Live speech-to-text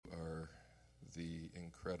the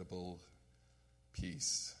incredible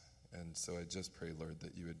peace. And so I just pray, Lord,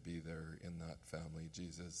 that you would be there in that family,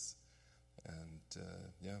 Jesus. And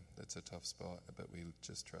that's a tough spot, but we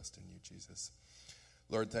just trust in you, Jesus.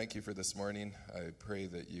 Lord, thank you for this morning. I pray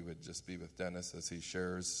that you would just be with Dennis as he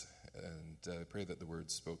shares, and I pray that the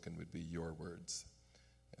words spoken would be your words.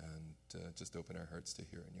 And just open our hearts to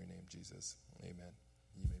hear in your name, Jesus. Amen.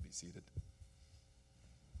 You may be seated.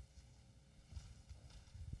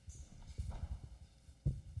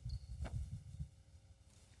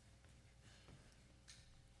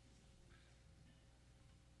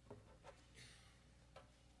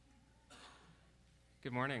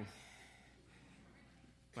 Good morning.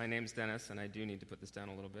 My name's Dennis, and I do need to put this down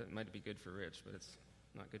a little bit. It might be good for Rich, but it's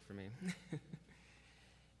not good for me.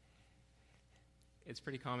 It's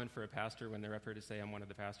pretty common for a pastor when they're up here to say, I'm one of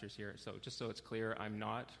the pastors here. So just so it's clear, I'm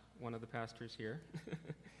not one of the pastors here.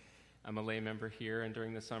 I'm a lay member here, and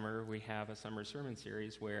during the summer, we have a summer sermon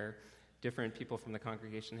series where different people from the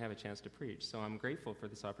congregation have a chance to preach. So I'm grateful for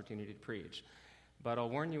this opportunity to preach. But I'll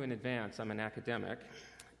warn you in advance, I'm an academic,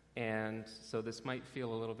 and so this might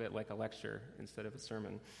feel a little bit like a lecture instead of a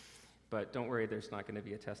sermon. But don't worry, there's not going to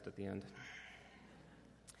be a test at the end.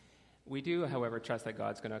 We do, however, trust that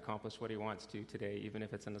God's going to accomplish what he wants to today, even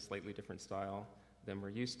if it's in a slightly different style than we're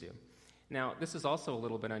used to. Now, this is also a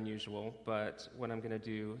little bit unusual, but what I'm going to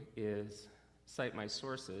do is cite my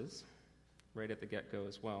sources right at the get-go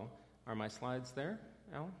as well. Are my slides there,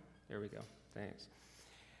 Al? There we go. Thanks.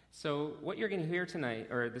 So what you're going to hear tonight,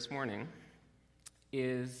 or this morning,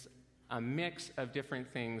 is a mix of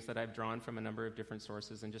different things that I've drawn from a number of different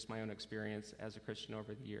sources and just my own experience as a Christian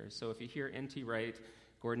over the years. So if you hear N.T. Wright,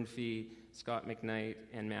 Gordon Fee, Scott McKnight,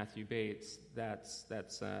 and Matthew Bates, that's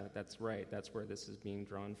right. That's where this is being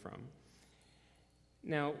drawn from.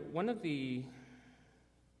 Now,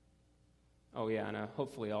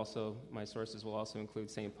 hopefully also my sources will also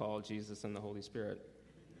include St. Paul, Jesus, and the Holy Spirit.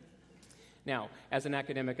 Now, as an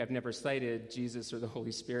academic, I've never cited Jesus or the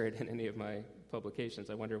Holy Spirit in any of my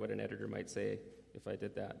publications. I wonder what an editor might say if I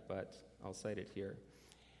did that, but I'll cite it here.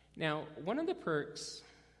 Now, one of the perks...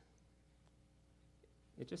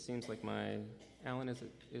 It just seems like Alan,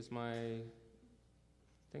 is my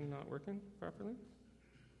thing not working properly?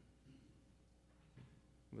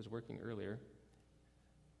 It was working earlier.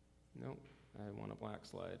 Nope, I want a black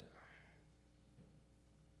slide.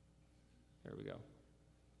 There we go.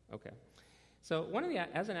 Okay. So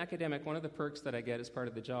as an academic, one of the perks that I get as part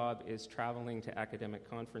of the job is traveling to academic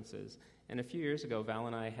conferences. And a few years ago, Val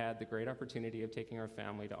and I had the great opportunity of taking our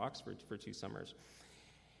family to Oxford for 2 summers.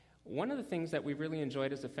 One of the things that we really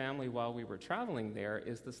enjoyed as a family while we were traveling there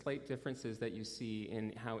is the slight differences that you see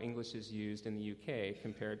in how English is used in the UK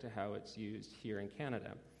compared to how it's used here in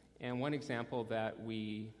Canada. And one example that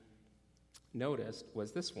we noticed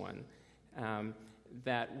was this one,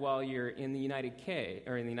 that while you're in the United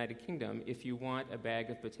Kingdom, if you want a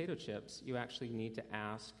bag of potato chips, you actually need to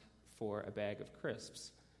ask for a bag of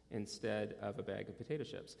crisps instead of a bag of potato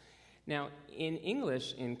chips. Now, in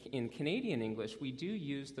English, in Canadian English, we do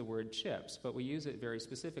use the word chips, but we use it very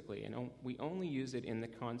specifically, and we only use it in the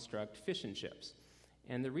construct fish and chips.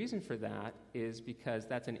 And the reason for that is because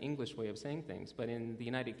that's an English way of saying things, but in the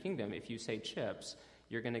United Kingdom, if you say chips,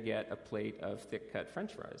 you're going to get a plate of thick-cut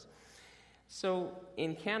French fries. So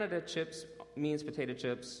in Canada, chips means potato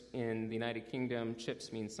chips. In the United Kingdom,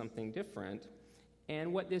 chips means something different.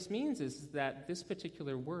 And what this means is that this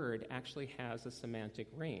particular word actually has a semantic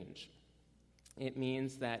range. It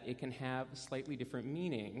means that it can have slightly different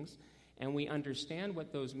meanings, and we understand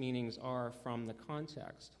what those meanings are from the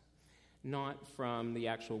context, not from the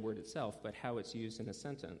actual word itself, but how it's used in a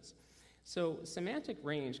sentence. So semantic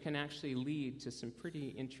range can actually lead to some pretty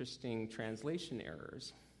interesting translation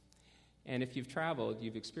errors. And if you've traveled,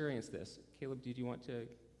 you've experienced this. Caleb, did you want to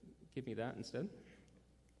give me that instead?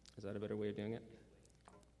 Is that a better way of doing it?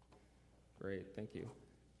 Great, thank you.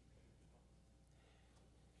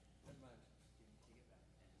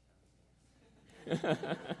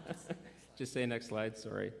 Just say next slide,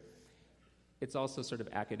 sorry. It's also sort of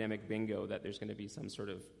academic bingo that there's going to be some sort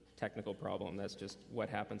of technical problem. That's just what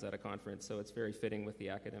happens at a conference, so it's very fitting with the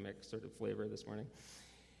academic sort of flavor this morning.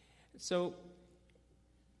 So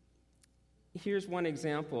here's one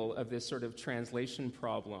example of this sort of translation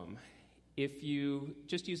problem. If you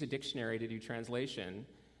just use a dictionary to do translation,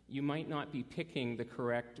 you might not be picking the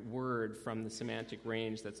correct word from the semantic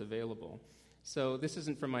range that's available. So this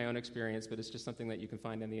isn't from my own experience, but it's just something that you can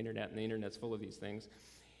find on the internet, and the internet's full of these things.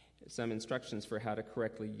 Some instructions for how to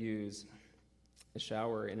correctly use a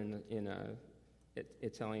shower in an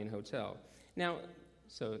Italian hotel. Now,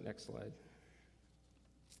 so next slide.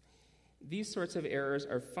 These sorts of errors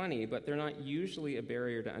are funny, but they're not usually a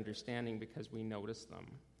barrier to understanding because we notice them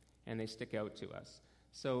and they stick out to us.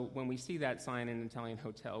 So when we see that sign in an Italian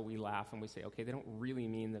hotel, we laugh and we say, okay, they don't really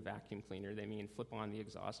mean the vacuum cleaner. They mean flip on the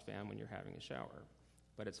exhaust fan when you're having a shower.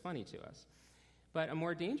 But it's funny to us. But a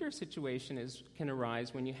more dangerous situation can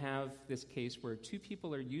arise when you have this case where two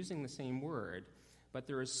people are using the same word, but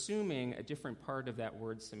they're assuming a different part of that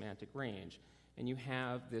word's semantic range. And you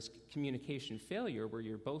have this communication failure where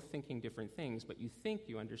you're both thinking different things, but you think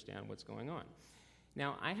you understand what's going on.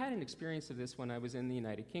 Now, I had an experience of this when I was in the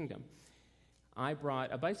United Kingdom. I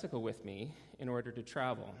brought a bicycle with me in order to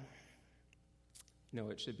travel. No,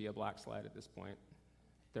 it should be a black slide at this point.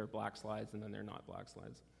 They're black slides, and then they're not black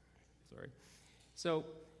slides. Sorry. So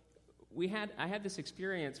I had this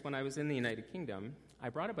experience when I was in the United Kingdom. I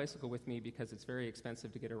brought a bicycle with me because it's very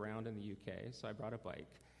expensive to get around in the UK, so I brought a bike.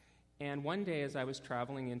 And one day as I was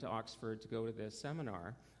traveling into Oxford to go to this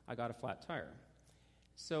seminar, I got a flat tire.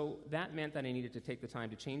 So that meant that I needed to take the time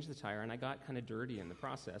to change the tire, and I got kind of dirty in the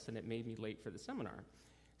process, and it made me late for the seminar.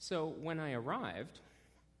 So when I arrived,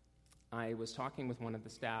 I was talking with one of the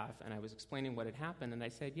staff, and I was explaining what had happened, and I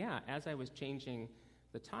said, yeah, as I was changing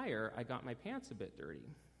the tire, I got my pants a bit dirty.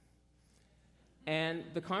 And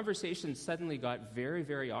the conversation suddenly got very,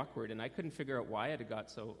 very awkward, and I couldn't figure out why it had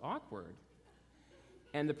got so awkward.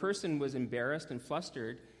 And the person was embarrassed and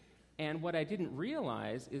flustered, and what I didn't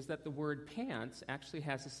realize is that the word pants actually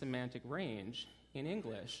has a semantic range in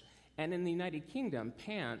English. And in the United Kingdom,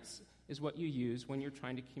 pants is what you use when you're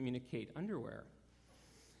trying to communicate underwear.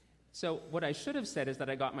 So what I should have said is that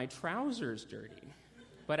I got my trousers dirty.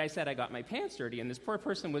 But I said I got my pants dirty, and this poor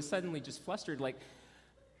person was suddenly just flustered, like,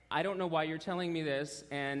 I don't know why you're telling me this,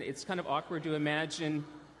 and it's kind of awkward to imagine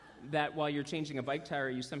that while you're changing a bike tire,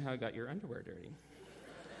 you somehow got your underwear dirty.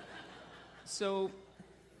 So,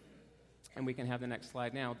 and we can have the next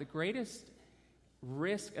slide now. The greatest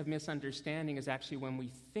risk of misunderstanding is actually when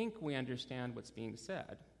we think we understand what's being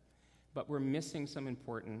said, but we're missing some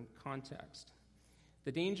important context.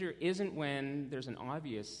 The danger isn't when there's an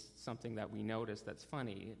obvious something that we notice that's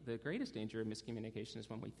funny. The greatest danger of miscommunication is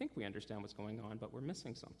when we think we understand what's going on, but we're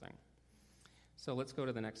missing something. So let's go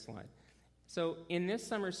to the next slide. So in this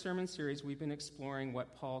summer sermon series, we've been exploring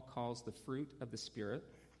what Paul calls the fruit of the Spirit.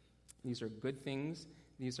 These are good things.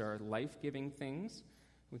 These are life-giving things.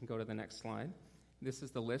 We can go to the next slide. This is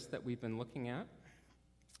the list that we've been looking at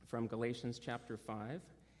from Galatians chapter 5.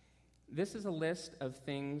 This is a list of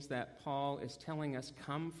things that Paul is telling us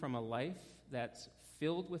come from a life that's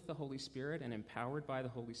filled with the Holy Spirit and empowered by the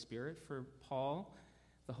Holy Spirit. For Paul,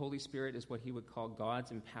 the Holy Spirit is what he would call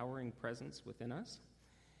God's empowering presence within us.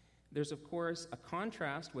 There's, of course, a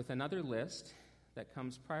contrast with another list that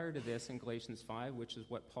comes prior to this in Galatians 5, which is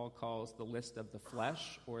what Paul calls the list of the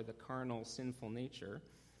flesh or the carnal sinful nature.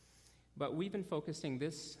 But we've been focusing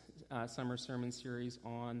this summer sermon series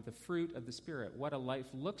on the fruit of the Spirit, what a life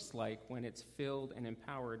looks like when it's filled and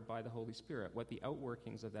empowered by the Holy Spirit, what the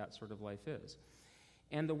outworkings of that sort of life is.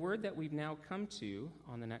 And the word that we've now come to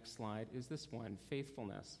on the next slide is this one,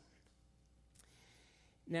 faithfulness.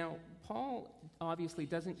 Now, Paul obviously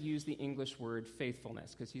doesn't use the English word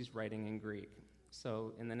faithfulness because he's writing in Greek.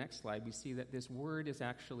 So in the next slide, we see that this word is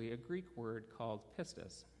actually a Greek word called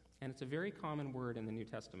pistis, and it's a very common word in the New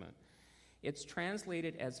Testament. It's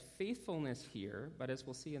translated as faithfulness here, but as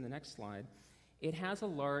we'll see in the next slide, it has a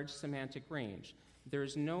large semantic range.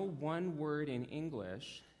 There's no one word in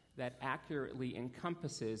English that accurately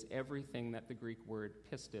encompasses everything that the Greek word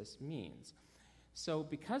pistis means. So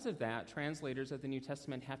because of that, translators of the New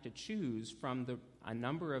Testament have to choose from a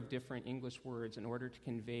number of different English words in order to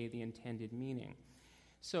convey the intended meaning.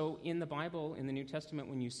 So in the Bible, in the New Testament,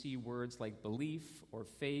 when you see words like belief or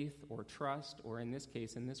faith or trust, or in this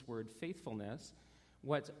case, in this word, faithfulness,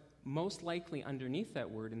 what's most likely underneath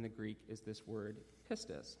that word in the Greek is this word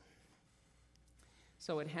pistis.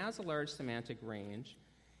 So it has a large semantic range,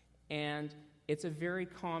 and it's a very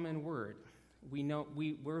common word.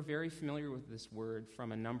 We're very familiar with this word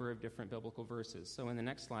from a number of different biblical verses. So in the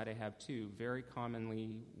next slide, I have two very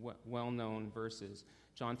commonly well-known verses.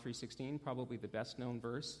 John 3:16, probably the best-known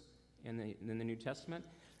verse in the New Testament.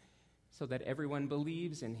 So that everyone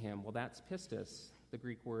believes in him. Well, that's pistis, the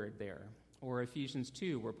Greek word there. Or Ephesians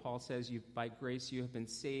 2, where Paul says, by grace you have been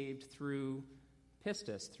saved through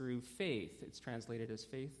pistis, through faith. It's translated as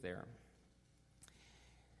faith there.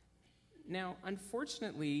 Now,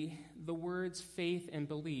 unfortunately, the words faith and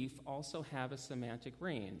belief also have a semantic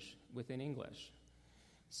range within English.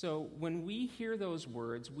 So when we hear those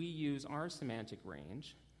words, we use our semantic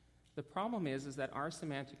range. The problem is that our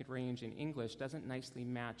semantic range in English doesn't nicely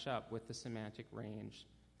match up with the semantic range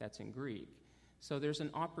that's in Greek. So there's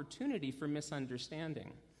an opportunity for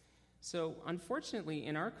misunderstanding. So unfortunately,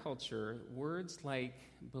 in our culture, words like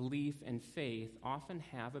belief and faith often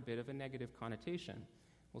have a bit of a negative connotation.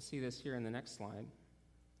 We'll see this here in the next slide.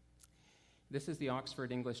 This is the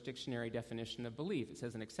Oxford English Dictionary definition of belief. It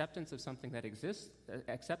says an acceptance of something that exists,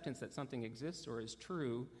 acceptance that something exists or is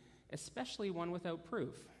true, especially one without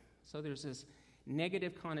proof. So there's this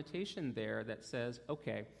negative connotation there that says,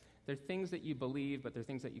 okay, there are things that you believe, but there are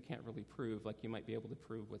things that you can't really prove, like you might be able to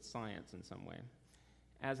prove with science in some way.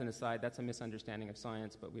 As an aside, that's a misunderstanding of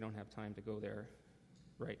science, but we don't have time to go there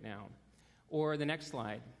right now. Or the next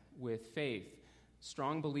slide, with faith.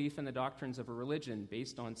 Strong belief in the doctrines of a religion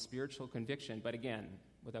based on spiritual conviction, but again,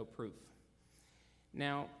 without proof.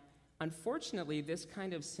 Now, unfortunately, this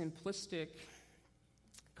kind of simplistic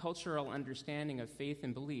cultural understanding of faith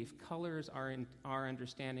and belief colors our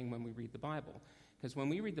understanding when we read the Bible. Because when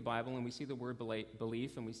we read the Bible and we see the word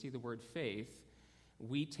belief and we see the word faith,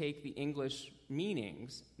 we take the English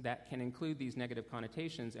meanings that can include these negative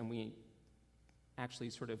connotations and we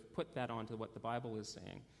actually sort of put that onto what the Bible is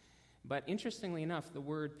saying. But interestingly enough, the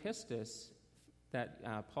word pistis that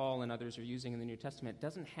Paul and others are using in the New Testament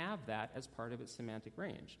doesn't have that as part of its semantic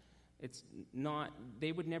range. It's not,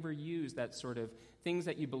 they would never use that sort of things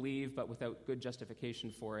that you believe but without good justification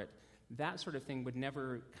for it. That sort of thing would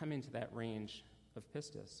never come into that range of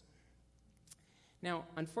pistis. Now,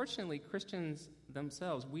 unfortunately, Christians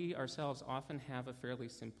themselves, we ourselves often have a fairly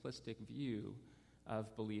simplistic view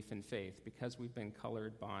of belief and faith because we've been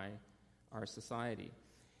colored by our society.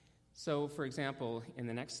 So, for example, in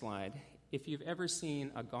the next slide, if you've ever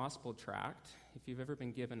seen a gospel tract, if you've ever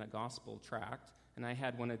been given a gospel tract, and I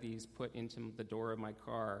had one of these put into the door of my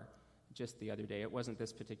car just the other day. It wasn't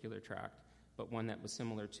this particular tract, but one that was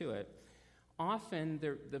similar to it. Often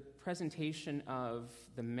the presentation of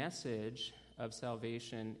the message of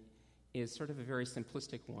salvation is sort of a very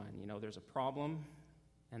simplistic one. You know, there's a problem,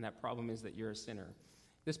 and that problem is that you're a sinner.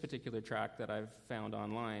 This particular tract that I've found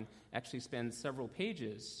online actually spends several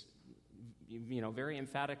pages, you know, very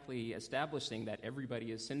emphatically establishing that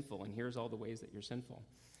everybody is sinful, and here's all the ways that you're sinful.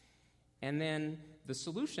 And then the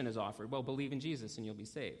solution is offered, well, believe in Jesus and you'll be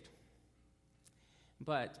saved.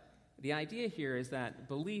 But the idea here is that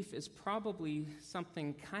belief is probably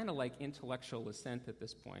something kind of like intellectual assent at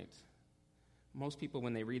this point. Most people,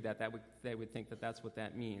 when they read that, they would think that that's what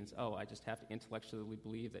that means. Oh, I just have to intellectually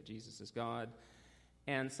believe that Jesus is God.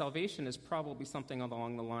 And salvation is probably something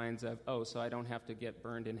along the lines of, oh, so I don't have to get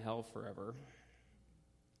burned in hell forever.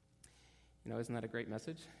 You know, isn't that a great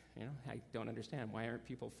message? You know, I don't understand. Why aren't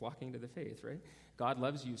people flocking to the faith, right? God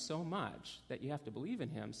loves you so much that you have to believe in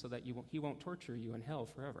him so that he won't torture you in hell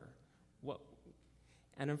forever.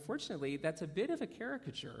 And unfortunately, that's a bit of a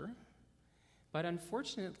caricature, but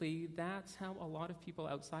unfortunately, that's how a lot of people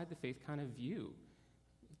outside the faith kind of view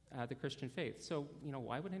the Christian faith. So, you know,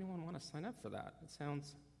 why would anyone want to sign up for that? It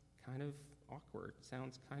sounds kind of awkward. It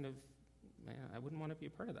sounds kind of, man, I wouldn't want to be a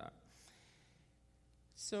part of that.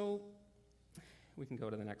 So we can go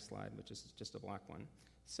to the next slide, which is just a black one.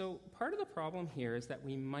 So part of the problem here is that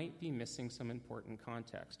we might be missing some important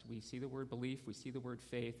context. We see the word belief, we see the word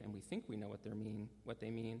faith, and we think we know what they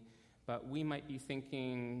mean, but we might be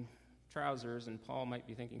thinking trousers, and Paul might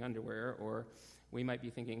be thinking underwear, or we might be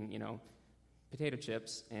thinking, you know, potato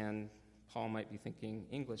chips, and Paul might be thinking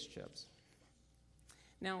English chips.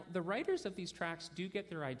 Now, the writers of these tracts do get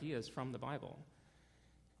their ideas from the Bible.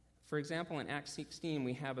 For example, in Acts 16,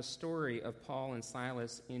 we have a story of Paul and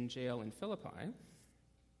Silas in jail in Philippi.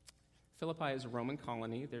 Philippi is a Roman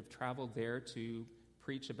colony. They've traveled there to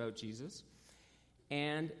preach about Jesus.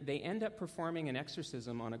 And they end up performing an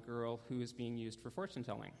exorcism on a girl who is being used for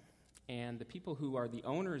fortune-telling. And the people who are the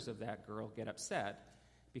owners of that girl get upset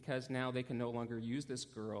because now they can no longer use this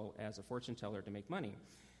girl as a fortune-teller to make money.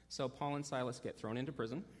 So Paul and Silas get thrown into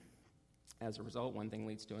prison. As a result, one thing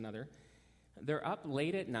leads to another. They're up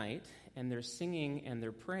late at night, and they're singing and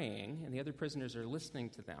they're praying, and the other prisoners are listening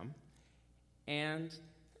to them. And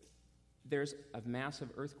there's a massive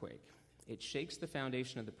earthquake. It shakes the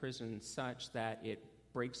foundation of the prison such that it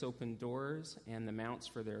breaks open doors, and the mounts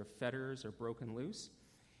for their fetters are broken loose.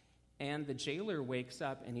 And the jailer wakes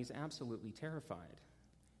up, and he's absolutely terrified.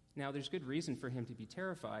 Now, there's good reason for him to be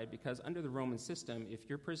terrified, because under the Roman system, if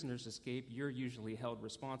your prisoners escape, you're usually held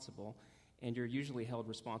responsible, and you're usually held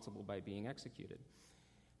responsible by being executed.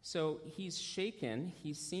 So he's shaken.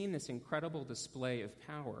 He's seen this incredible display of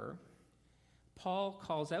power. Paul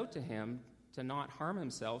calls out to him to not harm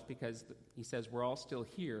himself because he says, we're all still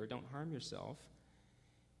here, don't harm yourself.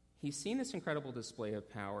 He's seen this incredible display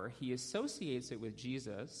of power. He associates it with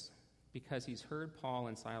Jesus because he's heard Paul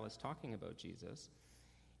and Silas talking about Jesus.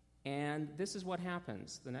 And this is what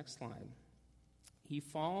happens. The next slide. He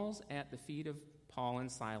falls at the feet of Paul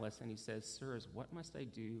and Silas, and he says, "Sirs, what must I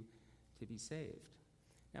do to be saved?"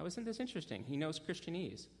 Now, isn't this interesting? He knows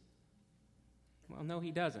Christianese. Well, no,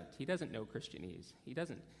 he doesn't. He doesn't know Christianese. He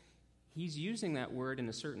doesn't. He's using that word in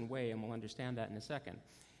a certain way, and we'll understand that in a second.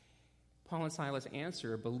 Paul and Silas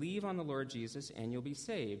answer, "Believe on the Lord Jesus, and you'll be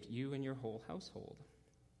saved, you and your whole household."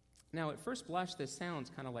 Now, at first blush, this sounds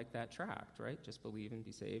kind of like that tract, right? Just believe and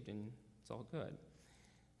be saved, and it's all good.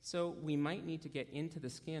 So we might need to get into the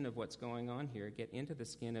skin of what's going on here, get into the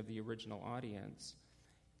skin of the original audience,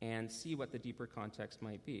 and see what the deeper context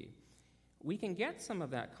might be. We can get some of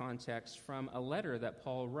that context from a letter that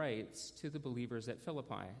Paul writes to the believers at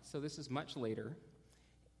Philippi. So this is much later,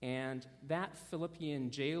 and that Philippian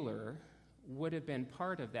jailer would have been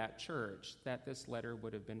part of that church that this letter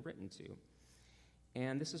would have been written to.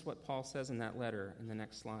 And this is what Paul says in that letter in the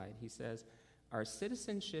next slide. He says, "Our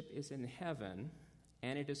citizenship is in heaven,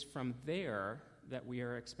 and it is from there that we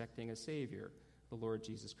are expecting a Savior, the Lord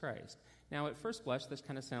Jesus Christ." Now, at first blush, this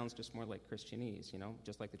kind of sounds just more like Christianese,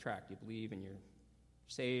 just like the tract. You believe and you're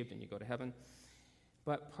saved and you go to heaven.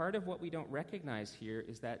 But part of what we don't recognize here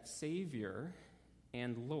is that Savior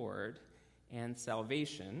and Lord and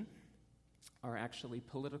salvation are actually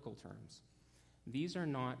political terms. These are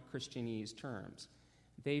not Christianese terms.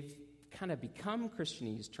 They've kind of become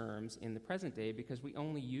Christianese terms in the present day because we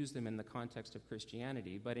only use them in the context of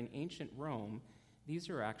Christianity. But in ancient Rome, these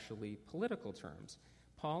are actually political terms.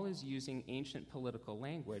 Paul is using ancient political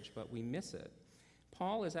language, but we miss it.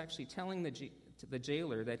 Paul is actually telling the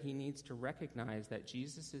jailer that he needs to recognize that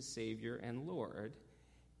Jesus is Savior and Lord,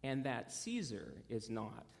 and that Caesar is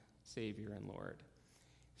not Savior and Lord.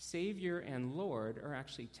 Savior and Lord are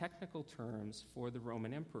actually technical terms for the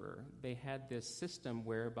Roman emperor. They had this system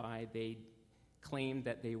whereby they claimed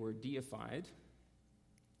that they were deified,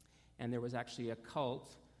 and there was actually a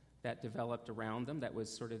cult that developed around them that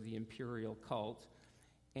was sort of the imperial cult.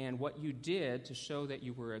 And what you did to show that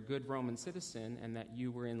you were a good Roman citizen and that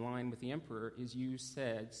you were in line with the emperor is you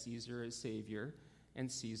said Caesar is Savior and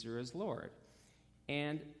Caesar is Lord.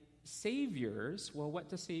 And saviors, well, what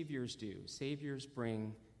do saviors do? Saviors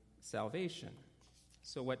bring salvation.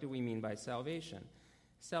 So what do we mean by salvation?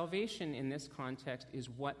 Salvation in this context is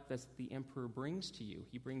what the emperor brings to you.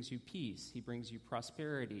 He brings you peace. He brings you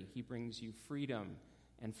prosperity. He brings you freedom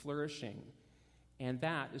and flourishing. And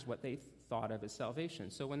that is what they thought of as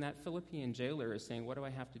salvation. So when that Philippian jailer is saying, "What do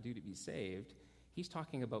I have to do to be saved?" he's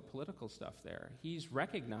talking about political stuff there. He's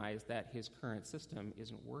recognized that his current system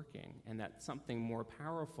isn't working and that something more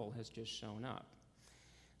powerful has just shown up.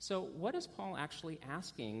 So what is Paul actually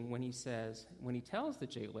asking when he tells the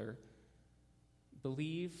jailer,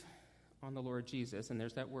 "Believe on the Lord Jesus," and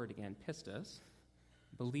there's that word again, pistis,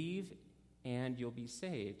 "believe and you'll be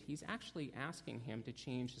saved"? He's actually asking him to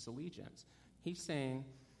change his allegiance. He's saying,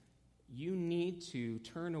 you need to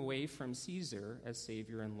turn away from Caesar as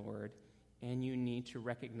Savior and Lord, and you need to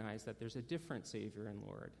recognize that there's a different Savior and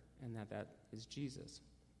Lord, and that is Jesus.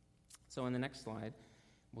 So in the next slide,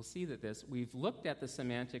 we'll see that we've looked at the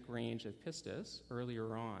semantic range of pistis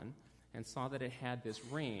earlier on and saw that it had this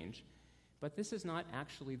range, but this is not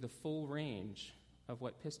actually the full range of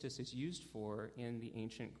what pistis is used for in the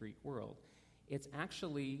ancient Greek world. It's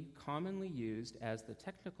actually commonly used as the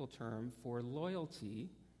technical term for loyalty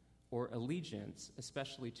or allegiance,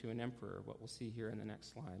 especially to an emperor, what we'll see here in the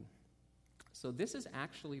next slide. So this is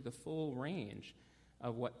actually the full range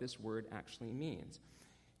of what this word actually means.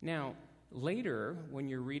 Now, later, when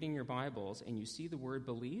you're reading your Bibles and you see the word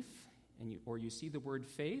belief or you see the word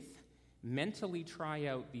faith, mentally try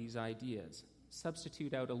out these ideas.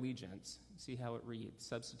 Substitute out allegiance, see how it reads.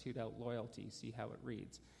 Substitute out loyalty, see how it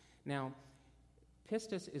reads. Now,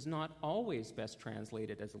 pistis is not always best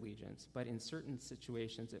translated as allegiance, but in certain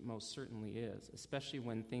situations it most certainly is, especially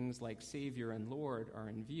when things like Savior and Lord are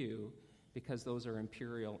in view, because those are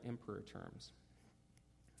imperial emperor terms.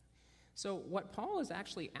 So what Paul is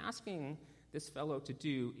actually asking this fellow to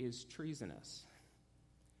do is treasonous.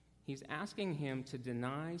 He's asking him to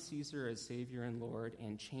deny Caesar as Savior and Lord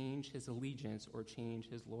and change his allegiance or change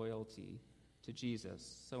his loyalty to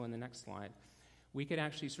Jesus. So in the next slide, we could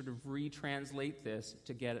actually sort of retranslate this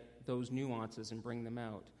to get those nuances and bring them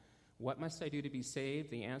out. What must I do to be saved?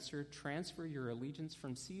 The answer, transfer your allegiance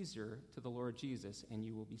from Caesar to the Lord Jesus, and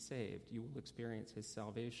you will be saved. You will experience his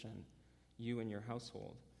salvation, you and your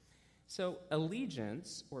household. So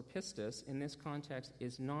allegiance, or pistis, in this context,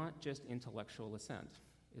 is not just intellectual assent.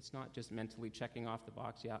 It's not just mentally checking off the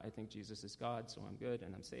box, yeah, I think Jesus is God, so I'm good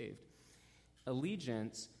and I'm saved.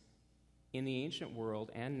 Allegiance, in the ancient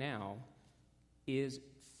world and now, is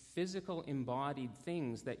physical embodied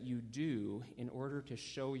things that you do in order to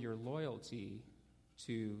show your loyalty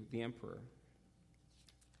to the emperor.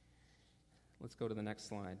 Let's go to the next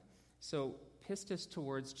slide. So pistis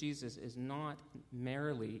towards Jesus is not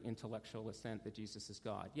merely intellectual assent that Jesus is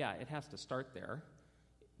God. Yeah, it has to start there.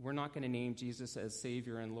 We're not going to name Jesus as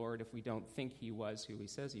Savior and Lord if we don't think he was who he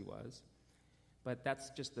says he was. But that's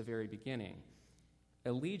just the very beginning.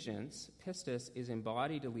 Allegiance, pistis, is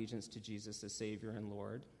embodied allegiance to Jesus as Savior and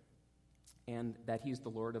Lord, and that he's the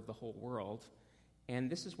Lord of the whole world. And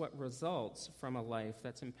this is what results from a life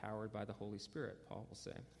that's empowered by the Holy Spirit, Paul will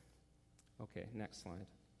say. Okay, next slide.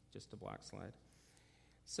 Just a black slide.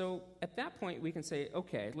 So at that point, we can say,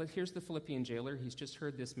 okay, here's the Philippian jailer. He's just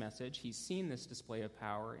heard this message. He's seen this display of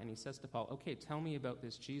power, and he says to Paul, okay, tell me about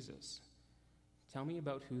this Jesus. Tell me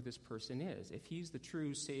about who this person is. If he's the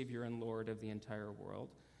true Savior and Lord of the entire world,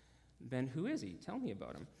 then who is he? Tell me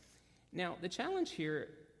about him. Now, the challenge here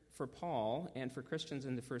for Paul and for Christians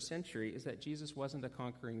in the first century is that Jesus wasn't a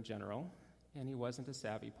conquering general, and he wasn't a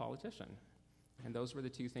savvy politician. And those were the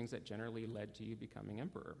two things that generally led to you becoming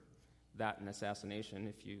emperor. That and assassination,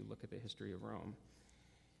 if you look at the history of Rome.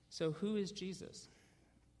 So who is Jesus?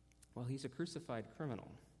 Well, he's a crucified criminal.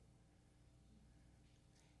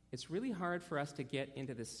 It's really hard for us to get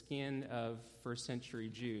into the skin of first century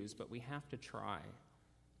Jews, but we have to try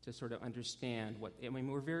to sort of understand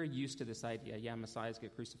we're very used to this idea, Messiahs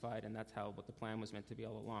get crucified, and that's what the plan was meant to be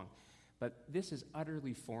all along. But this is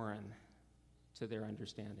utterly foreign to their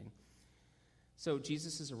understanding. So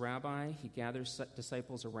Jesus is a rabbi. He gathers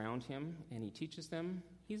disciples around him, and he teaches them.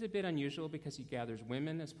 He's a bit unusual because he gathers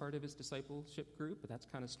women as part of his discipleship group, but that's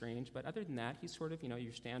kind of strange. But other than that, he's sort of,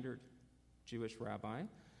 your standard Jewish rabbi.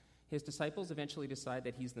 His disciples eventually decide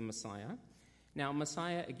that he's the Messiah. Now,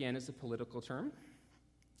 Messiah, again, is a political term.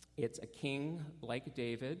 It's a king like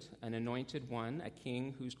David, an anointed one, a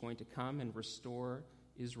king who's going to come and restore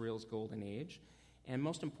Israel's golden age. And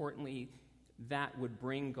most importantly, that would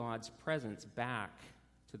bring God's presence back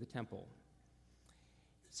to the temple.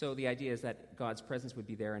 So the idea is that God's presence would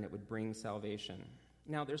be there and it would bring salvation.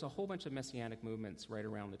 Now, there's a whole bunch of messianic movements right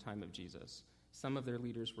around the time of Jesus. Some of their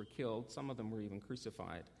leaders were killed. Some of them were even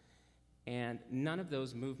crucified. And none of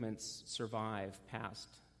those movements survive past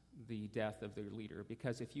the death of their leader,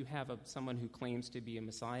 because if you have someone who claims to be a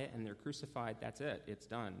Messiah and they're crucified, that's it. It's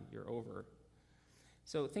done. You're over.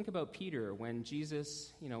 So think about Peter. When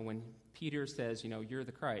Jesus, when Peter says, you're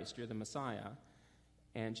the Christ, you're the Messiah,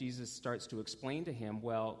 and Jesus starts to explain to him,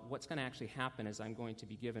 well, what's going to actually happen is I'm going to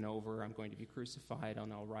be given over, I'm going to be crucified,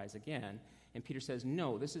 and I'll rise again. And Peter says,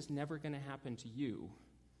 no, this is never going to happen to you.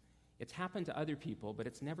 It's happened to other people, but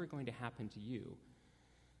it's never going to happen to you.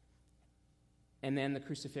 And then the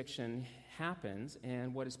crucifixion happens,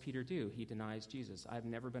 and what does Peter do? He denies Jesus. I've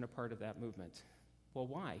never been a part of that movement. Well,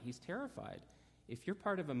 why? He's terrified. If you're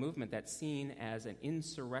part of a movement that's seen as an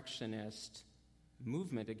insurrectionist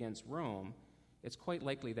movement against Rome, it's quite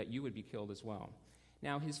likely that you would be killed as well.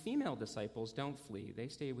 Now, his female disciples don't flee. They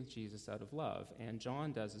stay with Jesus out of love, and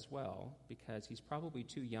John does as well, because he's probably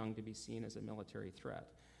too young to be seen as a military threat.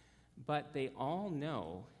 But they all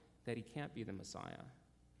know that he can't be the Messiah.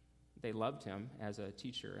 They loved him as a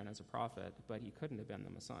teacher and as a prophet, but he couldn't have been the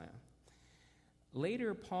Messiah.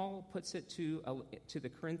 Later, Paul puts it to the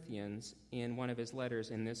Corinthians in one of his letters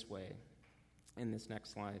in this way, in this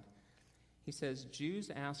next slide. He says, Jews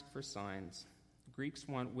ask for signs, Greeks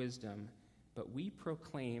want wisdom, but we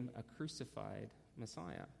proclaim a crucified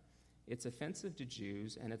Messiah. It's offensive to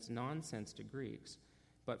Jews and it's nonsense to Greeks.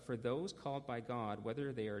 But for those called by God,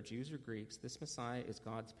 whether they are Jews or Greeks, this Messiah is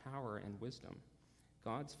God's power and wisdom.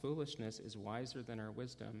 God's foolishness is wiser than our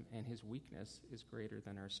wisdom, and his weakness is greater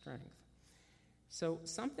than our strength. So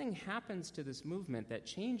something happens to this movement that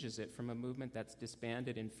changes it from a movement that's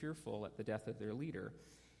disbanded and fearful at the death of their leader.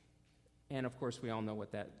 And of course, we all know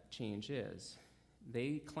what that change is.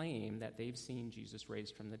 They claim that they've seen Jesus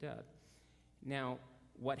raised from the dead. Now,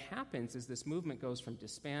 what happens is this movement goes from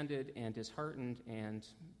disbanded and disheartened and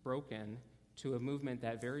broken to a movement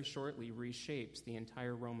that very shortly reshapes the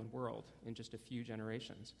entire Roman world in just a few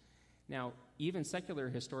generations. Now, even secular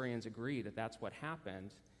historians agree that that's what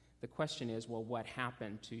happened. The question is, well, what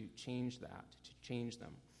happened to change that, to change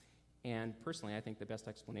them? And personally, I think the best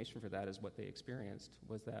explanation for that is what they experienced,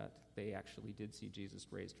 was that they actually did see Jesus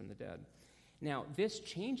raised from the dead. Now, this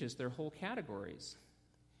changes their whole categories.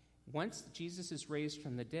 Once Jesus is raised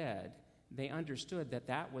from the dead, they understood that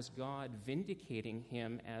that was God vindicating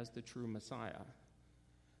him as the true Messiah.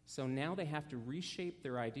 So now they have to reshape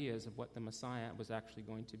their ideas of what the Messiah was actually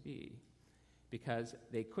going to be, because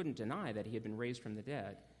they couldn't deny that he had been raised from the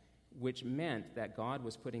dead. which meant that God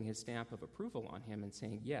was putting his stamp of approval on him and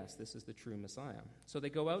saying, yes, this is the true Messiah. So they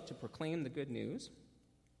go out to proclaim the good news,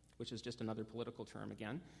 which is just another political term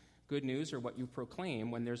again. Good news are what you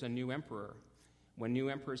proclaim when there's a new emperor. When new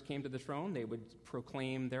emperors came to the throne, they would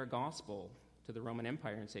proclaim their gospel to the Roman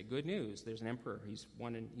Empire and say, good news, there's an emperor. He's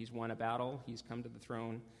won a battle, he's come to the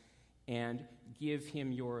throne, and give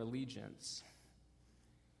him your allegiance,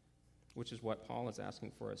 which is what Paul is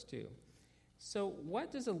asking for us too. So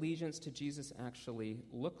what does allegiance to Jesus actually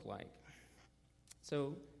look like?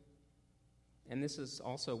 So, and this is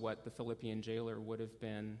also what the Philippian jailer would have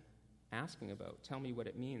been asking about. Tell me what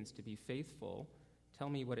it means to be faithful. Tell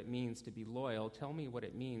me what it means to be loyal. Tell me what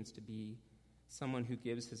it means to be someone who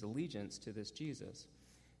gives his allegiance to this Jesus.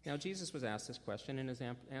 Now, Jesus was asked this question, and his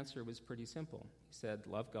answer was pretty simple. He said,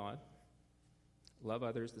 love God, love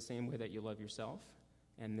others the same way that you love yourself,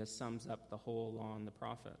 and this sums up the whole law and the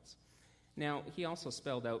prophets. Now, he also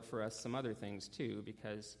spelled out for us some other things, too,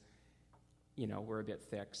 because, we're a bit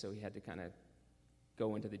thick, so he had to kind of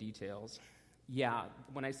go into the details. Yeah,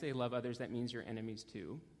 when I say love others, that means your enemies,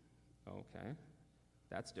 too. Okay,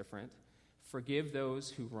 that's different. Forgive those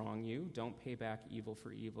who wrong you. Don't pay back evil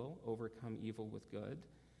for evil. Overcome evil with good.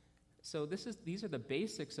 So these are the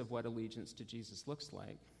basics of what allegiance to Jesus looks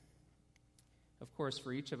like. Of course,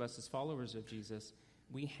 for each of us as followers of Jesus,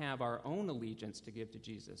 we have our own allegiance to give to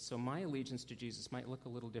Jesus. So my allegiance to Jesus might look a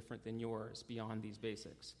little different than yours beyond these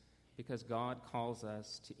basics, because God calls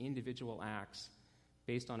us to individual acts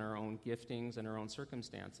based on our own giftings and our own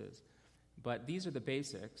circumstances. But these are the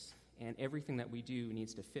basics, and everything that we do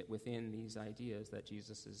needs to fit within these ideas that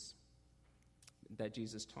Jesus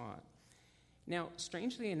taught. Now,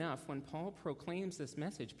 strangely enough, when Paul proclaims this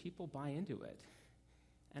message, people buy into it.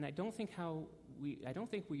 And I don't think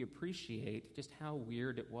we appreciate just how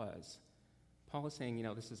weird it was. Paul is saying,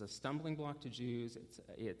 this is a stumbling block to Jews,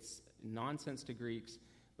 it's nonsense to Greeks,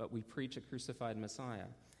 but we preach a crucified Messiah.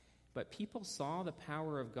 But people saw the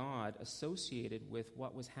power of God associated with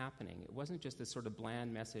what was happening. It wasn't just this sort of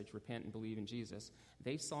bland message, repent and believe in Jesus.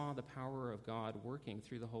 They saw the power of God working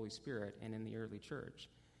through the Holy Spirit and in the early church.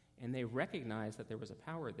 And they recognized that there was a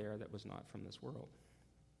power there that was not from this world.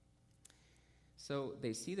 So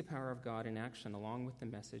they see the power of God in action along with the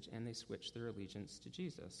message, and they switch their allegiance to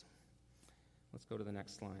Jesus. Let's go to the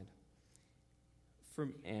next slide.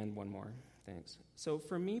 And one more, thanks. So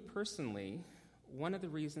for me personally, one of the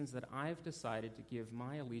reasons that I've decided to give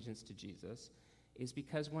my allegiance to Jesus is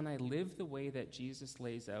because when I live the way that Jesus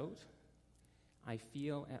lays out, I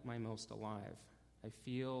feel at my most alive. I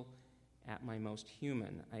feel at my most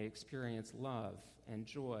human. I experience love and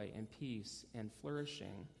joy and peace and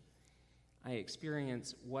flourishing. I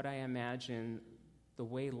experience what I imagine the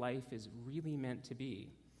way life is really meant to be.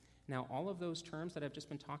 Now, all of those terms that I've just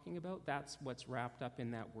been talking about, that's what's wrapped up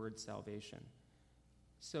in that word salvation.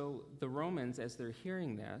 So the Romans, as they're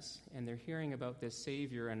hearing this, and they're hearing about this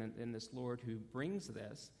Savior and this Lord who brings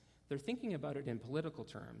this, they're thinking about it in political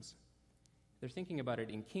terms. They're thinking about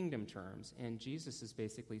it in kingdom terms, and Jesus is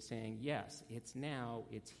basically saying, yes, it's now,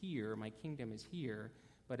 it's here, my kingdom is here,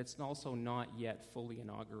 but it's also not yet fully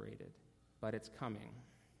inaugurated, but it's coming.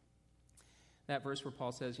 That verse where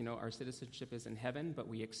Paul says, our citizenship is in heaven, but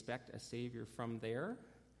we expect a Savior from there.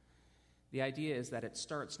 The idea is that it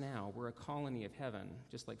starts now. We're a colony of heaven,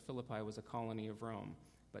 just like Philippi was a colony of Rome.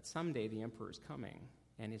 But someday the emperor is coming,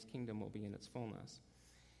 and his kingdom will be in its fullness.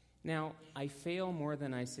 Now, I fail more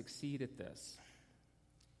than I succeed at this.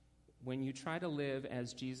 When you try to live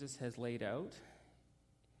as Jesus has laid out,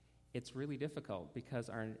 it's really difficult because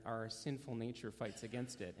our sinful nature fights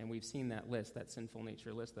against it. And we've seen that sinful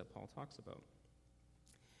nature list that Paul talks about.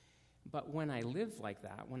 But when I live like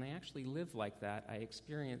that, when I actually live like that, I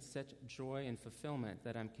experience such joy and fulfillment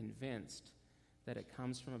that I'm convinced that it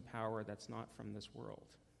comes from a power that's not from this world.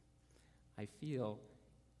 I feel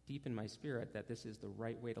deep in my spirit that this is the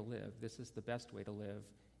right way to live, this is the best way to live,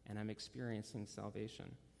 and I'm experiencing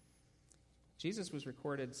salvation. Jesus was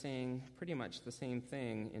recorded saying pretty much the same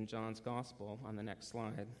thing in John's Gospel on the next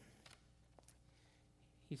slide.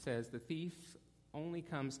 He says, the thief only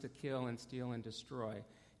comes to kill and steal and destroy.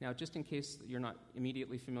 Now, just in case you're not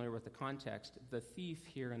immediately familiar with the context, the thief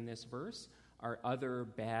here in this verse are other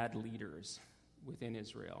bad leaders within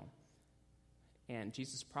Israel. And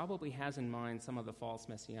Jesus probably has in mind some of the false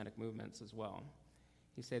messianic movements as well.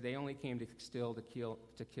 He said, they only came to steal, to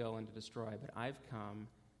kill, and to destroy, but I've come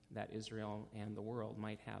that Israel and the world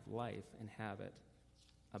might have life and have it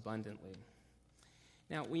abundantly.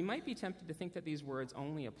 Now, we might be tempted to think that these words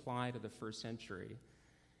only apply to the first century.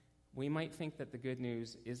 We might think that the good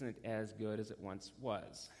news isn't as good as it once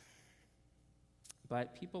was.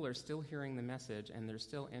 but people are still hearing the message, and they're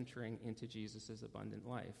still entering into Jesus' abundant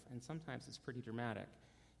life. And sometimes it's pretty dramatic.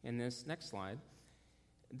 In this next slide,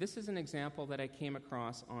 this is an example that I came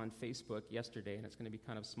across on Facebook yesterday, and it's going to be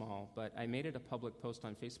kind of small, but I made it a public post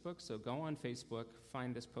on Facebook, so go on Facebook,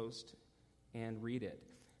 find this post, and read it.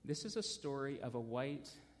 This is a story of a white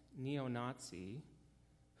neo-Nazi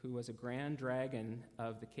who was a grand dragon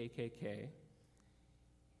of the KKK,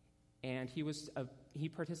 and he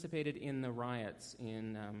participated in the riots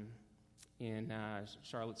in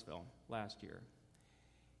Charlottesville last year.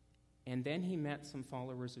 And then he met some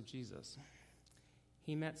followers of Jesus.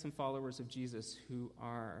 He met some followers of Jesus who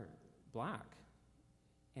are black,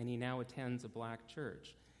 and he now attends a black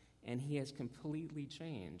church. And he has completely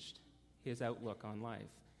changed his outlook on life.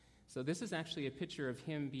 So this is actually a picture of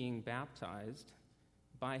him being baptized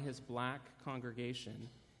by his black congregation,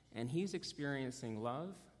 and he's experiencing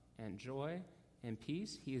love and joy and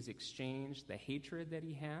peace. He has exchanged the hatred that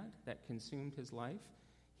he had that consumed his life.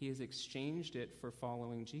 He has exchanged it for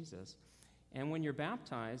following Jesus. And when you're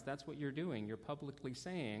baptized, that's what you're doing. You're publicly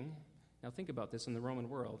saying, now think about this in the Roman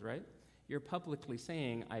world, right? You're publicly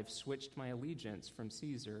saying, I've switched my allegiance from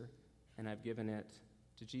Caesar and I've given it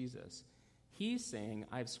to Jesus. He's saying,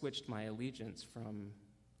 I've switched my allegiance from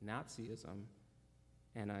Nazism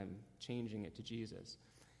and I'm changing it to Jesus.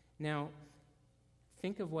 Now,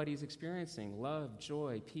 think of what he's experiencing: love,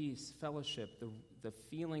 joy, peace, fellowship, the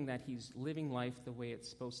feeling that he's living life the way it's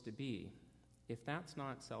supposed to be. If that's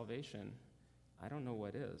not salvation, I don't know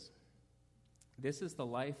what is. This is the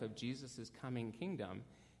life of Jesus' coming kingdom,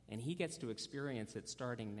 and he gets to experience it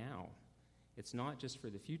starting now. It's not just for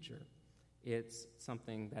the future. It's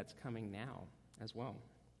something that's coming now as well.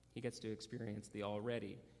 He gets to experience the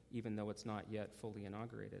already, even though it's not yet fully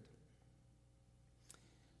inaugurated.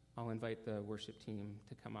 I'll invite the worship team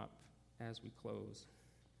to come up as we close.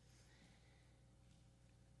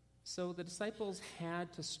 So the disciples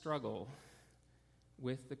had to struggle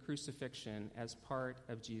with the crucifixion as part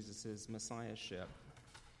of Jesus' messiahship.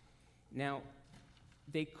 Now,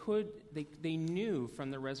 they knew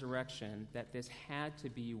from the resurrection that this had to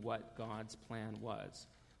be what God's plan was.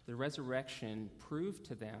 The resurrection proved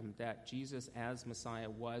to them that Jesus as Messiah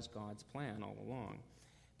was God's plan all along.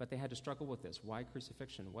 But they had to struggle with this. Why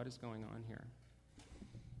crucifixion? What is going on here?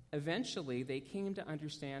 Eventually, they came to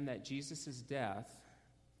understand that Jesus' death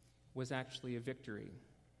was actually a victory.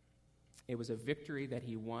 It was a victory that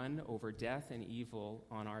he won over death and evil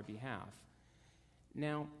on our behalf.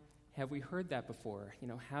 Now, have we heard that before?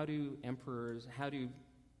 How do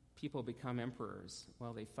people become emperors?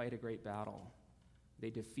 Well, they fight a great battle. They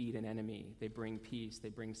defeat an enemy. They bring peace. They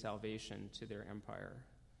bring salvation to their empire.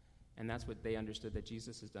 And that's what they understood that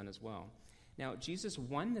Jesus has done as well. Now, Jesus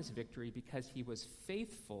won this victory because he was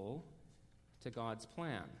faithful to God's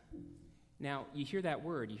plan. Now, you hear that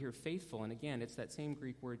word, you hear faithful, and again, it's that same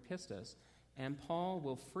Greek word pistos. And Paul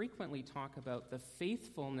will frequently talk about the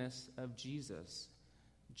faithfulness of Jesus.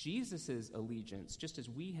 Jesus' allegiance, just as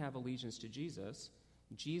we have allegiance to Jesus,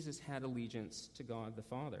 Jesus had allegiance to God the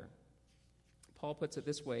Father. Paul puts it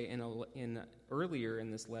this way earlier in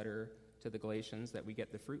this letter to the Galatians that we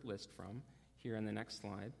get the fruit list from, here in the next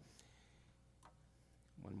slide.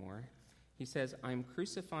 One more. He says, I'm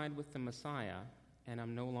crucified with the Messiah, and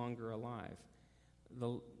I'm no longer alive.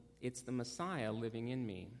 It's the Messiah living in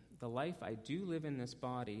me. The life I do live in this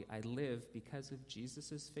body, I live because of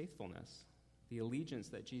Jesus' faithfulness, the allegiance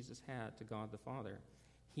that Jesus had to God the Father.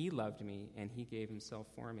 He loved me, and he gave himself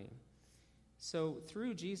for me. So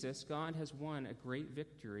through Jesus, God has won a great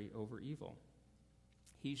victory over evil.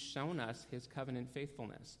 He's shown us his covenant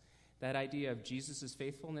faithfulness. That idea of Jesus'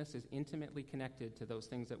 faithfulness is intimately connected to those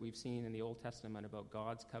things that we've seen in the Old Testament about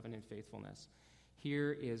God's covenant faithfulness.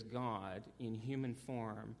 Here is God in human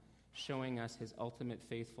form showing us his ultimate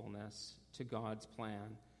faithfulness to God's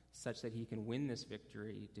plan, such that he can win this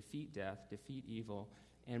victory, defeat death, defeat evil,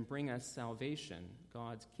 and bring us salvation,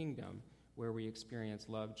 God's kingdom, where we experience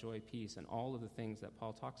love, joy, peace, and all of the things that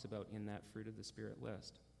Paul talks about in that fruit of the Spirit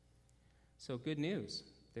list. So good news.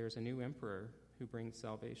 There's a new emperor who brings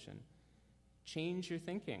salvation. Change your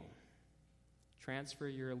thinking. Transfer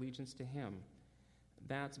your allegiance to him.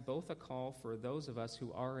 That's both a call for those of us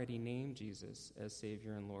who already name Jesus as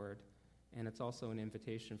Savior and Lord, and it's also an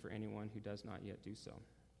invitation for anyone who does not yet do so.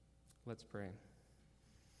 Let's pray.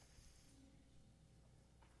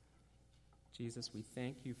 Jesus, we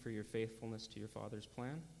thank you for your faithfulness to your Father's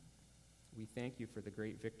plan. We thank you for the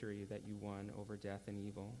great victory that you won over death and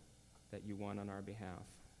evil, that you won on our behalf.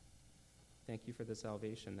 Thank you for the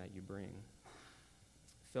salvation that you bring.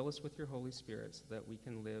 Fill us with your Holy Spirit so that we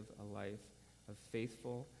can live a life of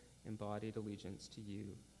faithful, embodied allegiance to you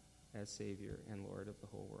as Savior and Lord of the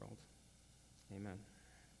whole world. Amen.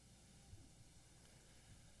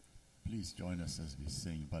 Please join us as we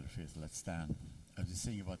sing about faith. Let's stand as we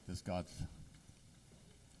sing about this God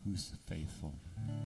who's faithful.